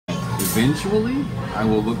eventually I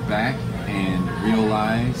will look back and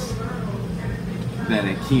realize that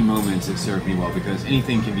at key moments it served me well, because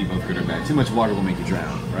anything can be both good or bad. Too much water will make you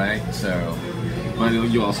drown, right? So, but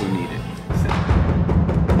you also need it.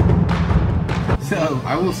 So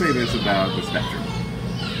I will say this about the spectrum.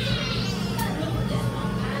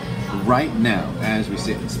 Right now, as we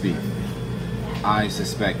sit and speak, I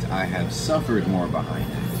suspect I have suffered more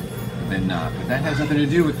behind it than not. But that has nothing to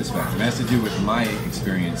do with the spectrum. It has to do with my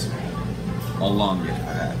experience along it,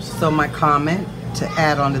 perhaps. So my comment to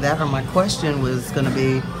add on to that, or my question was going to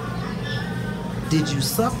be, did you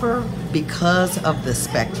suffer because of the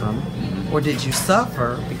spectrum, or did you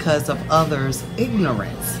suffer because of others'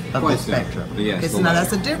 ignorance of the spectrum? Yes, now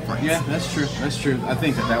that's a difference. Yeah, that's true. That's true. I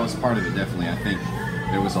think that was part of it, definitely. I think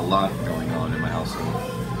there was a lot going on in my household,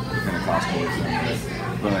 the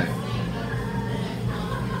Pentecostalism, but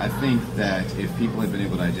I think that if people had been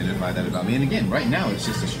able to identify that about me, and again, right now it's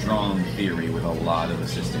just a strong theory with a lot of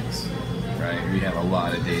assistance, right? We have a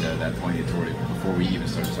lot of data that pointed toward it before we even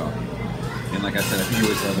started talking. And like I said, I think it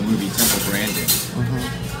was the movie Temple Grandin,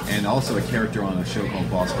 and also a character on a show called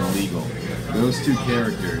Boston Legal. Those two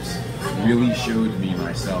characters really showed me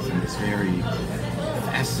myself in this very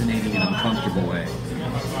fascinating and uncomfortable way.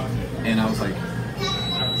 And I was like,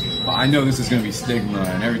 well, I know this is going to be stigma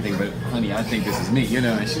and everything, but honey, I think this is me, you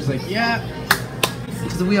know? And she was like, yeah.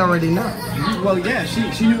 Because we already know. Well, yeah,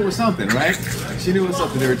 she knew it was something, right? She knew it was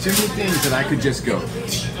something. There were too many things that I could just go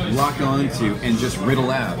lock onto and just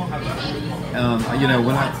riddle out. You know,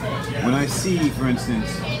 when I see, for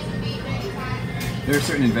instance, there are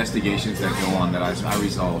certain investigations that go on that I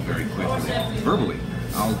resolve very quickly, verbally.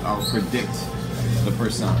 I'll predict the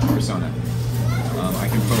persona. I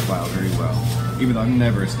can profile very well, even though I've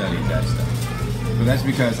never studied that stuff. But that's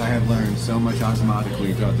because I have learned so much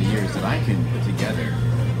osmotically throughout the years that I can put together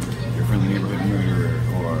your friendly neighborhood murderer,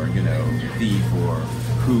 or, you know, thief, or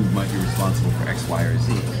who might be responsible for X, Y, or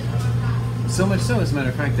Z. So much so, as a matter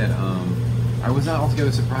of fact, that I was not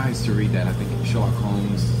altogether surprised to read that. I think Sherlock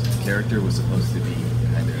Holmes' character was supposed to be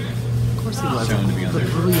kind of course he was. shown to be under.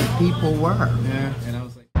 But brilliant people were. Yeah, and I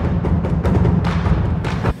was like.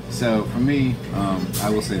 So for me, I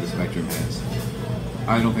will say the spectrum has.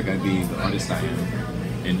 I don't think I'd be the artist I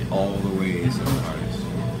am in all the ways of an artist.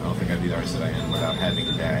 I don't think I'd be the artist that I am without having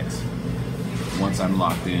that. Once I'm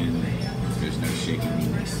locked in, there's no shaking me,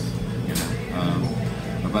 you know.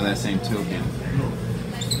 But by that same token,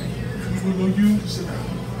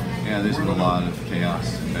 yeah, there's been a lot of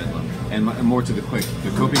chaos and bedlam. And more to the quick,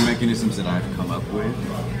 the coping mechanisms that I've come up with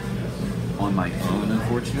on my own,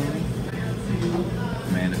 unfortunately,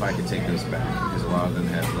 man, if I could take those back, because a lot of them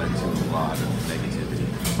have led to a lot of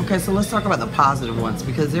negativity. Okay, so let's talk about the positive ones,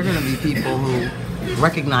 because there are going to be people who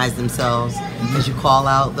recognize themselves as you call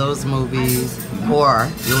out those movies, or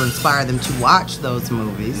you'll inspire them to watch those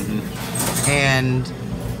movies, and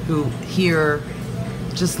who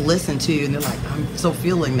just listen to you and they're like, I'm so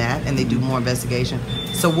feeling that, and they do more investigation.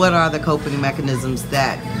 So what are the coping mechanisms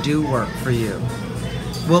that do work for you?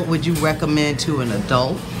 What would you recommend to an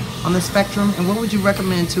adult on the spectrum, and what would you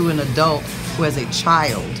recommend to an adult who has a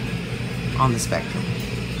child on the spectrum?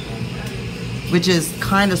 Which is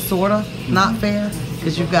kind of, sort of, not fair,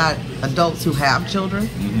 because you've got adults who have children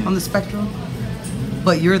on the spectrum,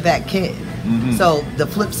 but you're that kid. So the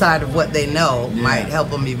flip side of what they know might help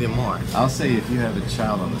them even more. I'll say, if you have a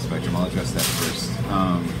child on the spectrum, I'll address that first.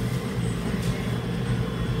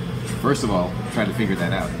 First of all, try to figure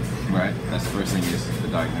that out, right? That's the first thing, is the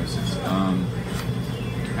diagnosis.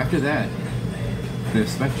 After that, the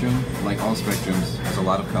spectrum, like all spectrums, has a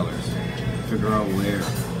lot of colors. Figure out where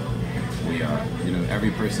we are. You know, every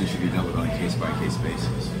person should be dealt with on a case-by-case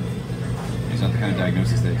basis. It's not the kind of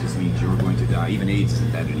diagnosis that just means you're going to die. Even AIDS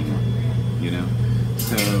isn't that anymore, you know?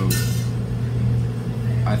 So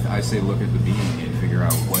I say look at the being and figure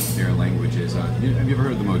out what their language is. Have you ever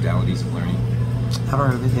heard of the modalities of learning? I've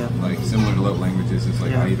heard of it, yeah. Like, similar to love languages, it's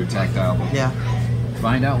like either tactile. Yeah.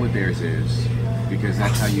 Find out what theirs is, because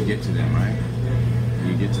that's how you get to them, right?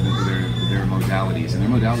 You get to their modalities, and their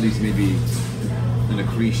modalities may be an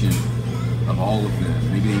accretion of all of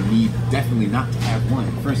them. Maybe they need definitely not to have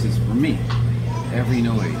one. For instance, for me, every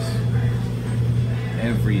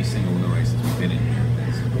single noise that's been in here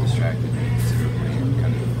has distracted me considerably,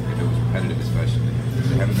 kind of, if it was repetitive especially.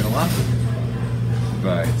 There haven't been a lot of them,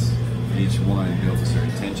 but each one built a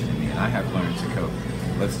certain tension in me, and I have learned to cope.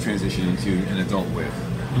 Let's transition into an adult with.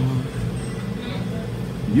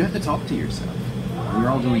 You have to talk to yourself. We're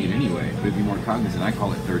all doing it anyway, but be more cognizant. I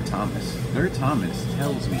call it Third Thomas. Third Thomas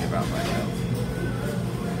tells me about my health.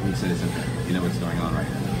 He says, okay, you know what's going on right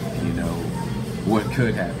now. You know what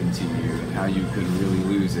could happen to you and how you could really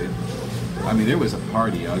lose it. I mean, there was a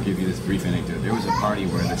party. I'll give you this brief anecdote. There was a party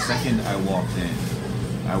where the second I walked in,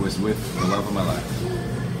 I was with the love of my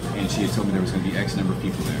life, and she had told me there was going to be X number of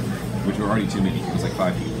people there, which were already too many. It was like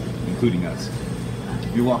 5 people, including us.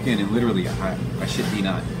 You walk in, and literally, I shit thee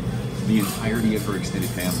not, the entirety of her extended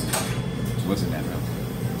family was in that room.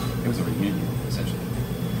 It was a reunion, essentially.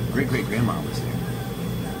 Great-great-grandma was there.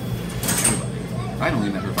 Everybody. I'd only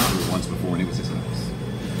met her father once before, and it was his house.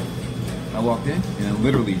 I walked in, and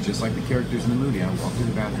literally, just like the characters in the movie, I walked to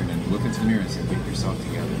the bathroom and looked into the mirror and said, "Get yourself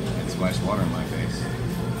together," and splashed water in my face.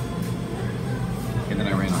 And then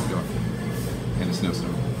I ran out the door in a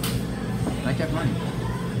snowstorm. And I kept running.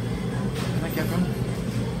 And I kept running.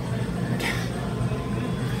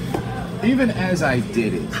 Even as I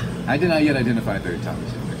did it, I did not yet identify third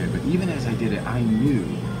Thomas, okay, but even as I did it, I knew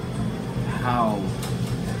how,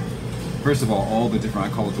 first of all the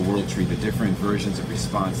different, I call it the world tree, the different versions of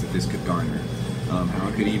response that this could garner. How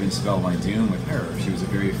it could even spell my doom with her. She was a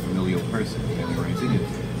very familial person, family-oriented.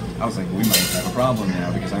 I was like, we might have a problem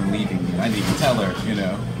now because I'm leaving and I need to tell her, you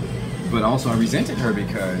know. But also I resented her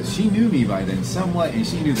because she knew me by then somewhat, and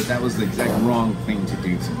she knew that that was the exact wrong thing to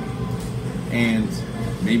do to me. And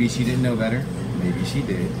maybe she didn't know better, maybe she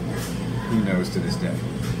did. Who knows to this day.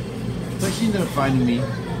 But she ended up finding me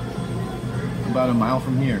about a mile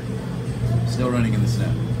from here, still running in the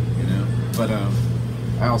snow, you know. But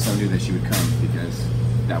I also knew that she would come because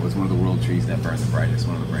that was one of the world trees that burned the brightest.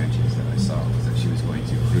 One of the branches that I saw was that she was going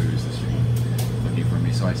to cruise the street looking for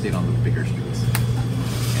me. So I stayed on the bigger streets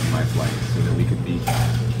in my flight so that we could be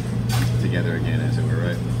together again, as it were,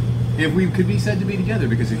 right? If we could be said to be together,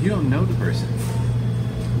 because if you don't know the person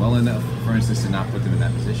well enough, for instance, to not put them in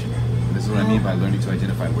that position. This is what I mean by learning to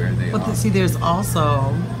identify where they are. But see, there's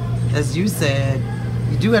also, as you said,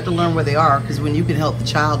 you do have to learn where they are, because when you can help the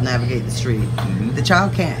child navigate the street, the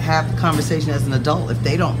child can't have the conversation as an adult if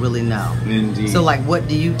they don't really know. Indeed. So, like, what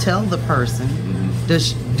do you tell the person?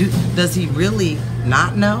 Does he really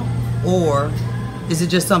not know, or is it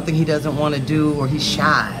just something he doesn't want to do, or he's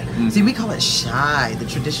shy? See, we call it shy, the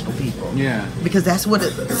traditional people. Yeah. Because that's what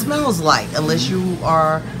it smells like, unless you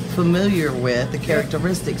are familiar with the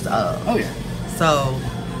characteristics of. Oh yeah. So,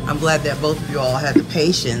 I'm glad that both of you all had the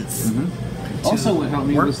patience. Also, what helped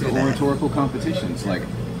me was the oratorical competitions. Like,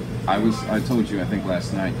 I told you, I think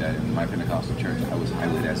last night, that in my Pentecostal church, I was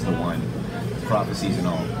highlighted as the one, prophecies and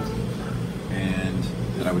all, and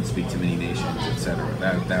that I would speak to many nations, etc.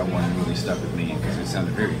 That one really stuck with me because it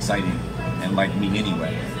sounded very exciting and like me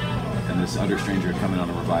anyway. And this other stranger had come in on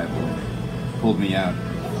a revival and pulled me out,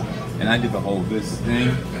 and I did the whole this thing,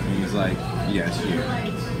 and he's like, "Yes, you.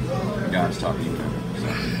 God's talking to you." So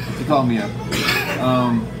he called me up.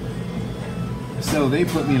 So they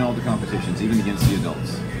put me in all the competitions, even against the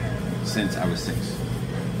adults, since I was 6.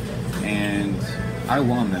 And I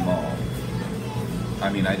won them all. I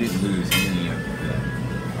mean, I didn't lose any of them,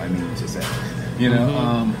 I mean to say. You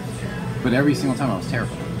know? But every single time I was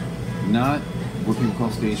terrified. Not what people call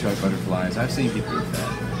stage fright butterflies. I've seen people with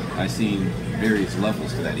that. I've seen various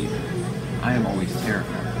levels to that even. I am always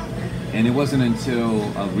terrified. And it wasn't until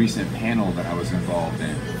a recent panel that I was involved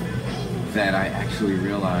in that I actually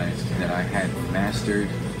realized that I had mastered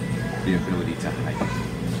the ability to hide.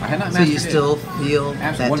 I had not mastered it. So you still feel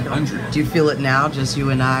that? 100. Do you feel it now, just you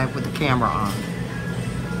and I with the camera on?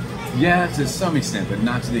 Yeah, to some extent, but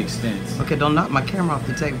not to the extent. Okay, don't knock my camera off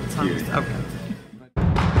the table, Thomas. Yeah. Okay.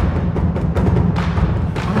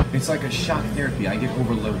 It's like a shock therapy. I get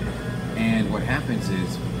overloaded. And what happens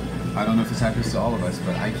is, I don't know if this happens to all of us,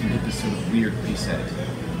 but I can hit this sort of weird reset.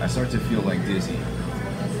 I start to feel like dizzy.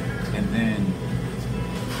 And then,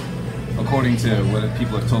 according to what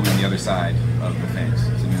people have told me on the other side of the fence,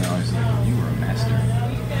 to me, I was like, "You were a master.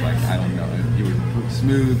 Like, I don't know, you were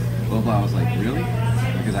smooth, blah, blah." I was like, "Really?"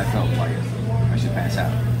 Because I felt like I should pass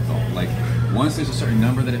out. So, like, once there's a certain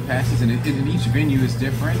number that it passes, and each venue is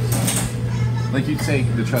different. Like you'd say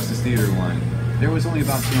the Trustis Theater one, there was only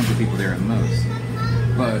about 200 people there at most.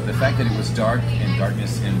 But the fact that it was dark, and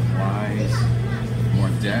darkness implies more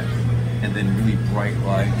depth, and then really bright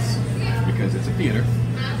lights, because it's a theater,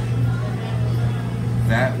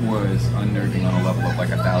 that was unnerving on a level of like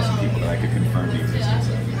 1,000 people that I could confirm the existence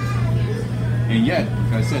of. And yet,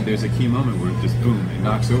 like I said, there's a key moment where it just boom, it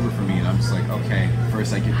knocks over for me, and I'm just like, okay,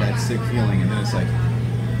 first I get that sick feeling, and then it's like,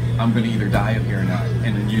 I'm gonna either die up here or not.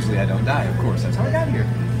 And then usually I don't die, of course, that's how I got here.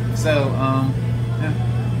 So,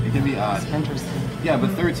 yeah, it can be odd. That's interesting. Yeah,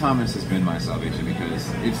 but Third Thomas has been my salvation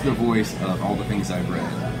because it's the voice of all the things I've read,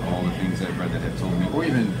 all the things I've read that have told me, or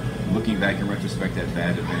even looking back in retrospect at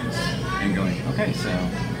bad events and going, okay, so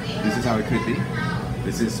this is how it could be.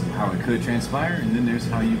 This is how it could transpire, and then there's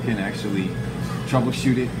how you can actually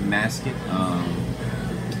troubleshoot it, mask it.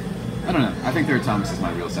 I don't know. I think Third Thomas is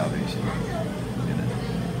my real salvation. You know?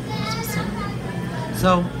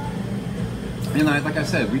 So, and like I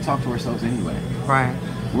said, we talk to ourselves anyway. right.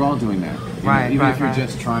 We're all doing that. You Right, know, even right, if you're right.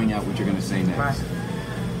 just trying out what you're going to say next. Right.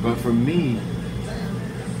 But for me,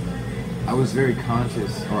 I was very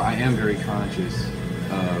conscious, or I am very conscious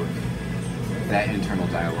of that internal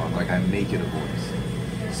dialogue. Like I make it a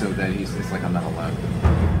voice, so that it's like I'm not alone.